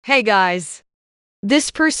Hey guys. This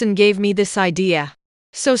person gave me this idea.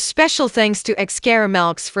 So special thanks to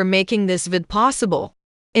Xcaramelx for making this vid possible.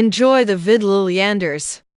 Enjoy the vid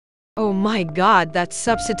Lilianders. Oh my god, that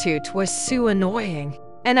substitute was so annoying.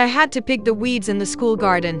 And I had to pick the weeds in the school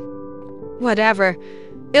garden. Whatever.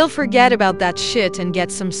 I'll forget about that shit and get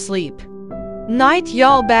some sleep. Night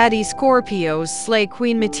y'all baddie Scorpios slay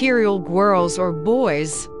queen material girls or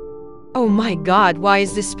boys. Oh my god, why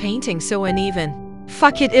is this painting so uneven?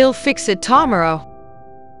 Fuck it, I'll fix it tomorrow.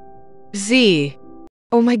 Z.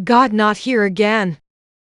 Oh my god, not here again.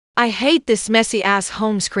 I hate this messy ass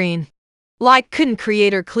home screen. Like, couldn't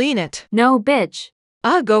create or clean it. No, bitch.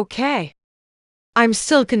 Ugh, okay. I'm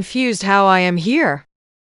still confused how I am here.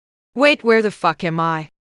 Wait, where the fuck am I?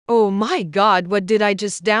 Oh my god, what did I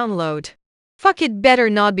just download? Fuck, it better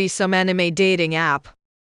not be some anime dating app.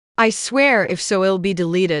 I swear if so it'll be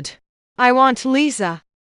deleted. I want Lisa.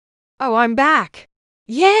 Oh, I'm back.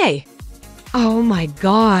 Yay! Oh my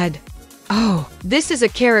god. Oh, this is a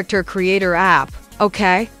character creator app,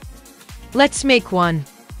 okay? Let's make one.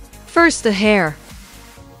 First the hair.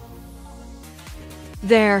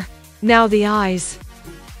 There. Now the eyes.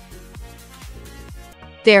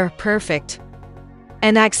 There, perfect.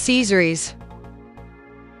 And accessories.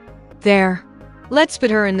 There. Let's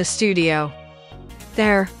put her in the studio.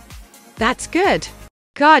 There. That's good.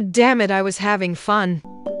 God damn it, I was having fun.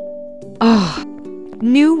 Oh.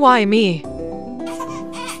 New why me?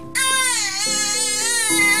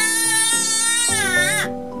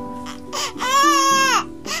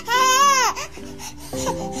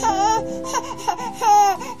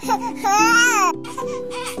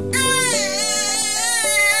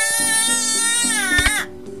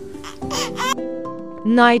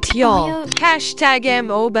 Night y'all. Hashtag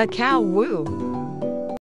MOBA cow woo.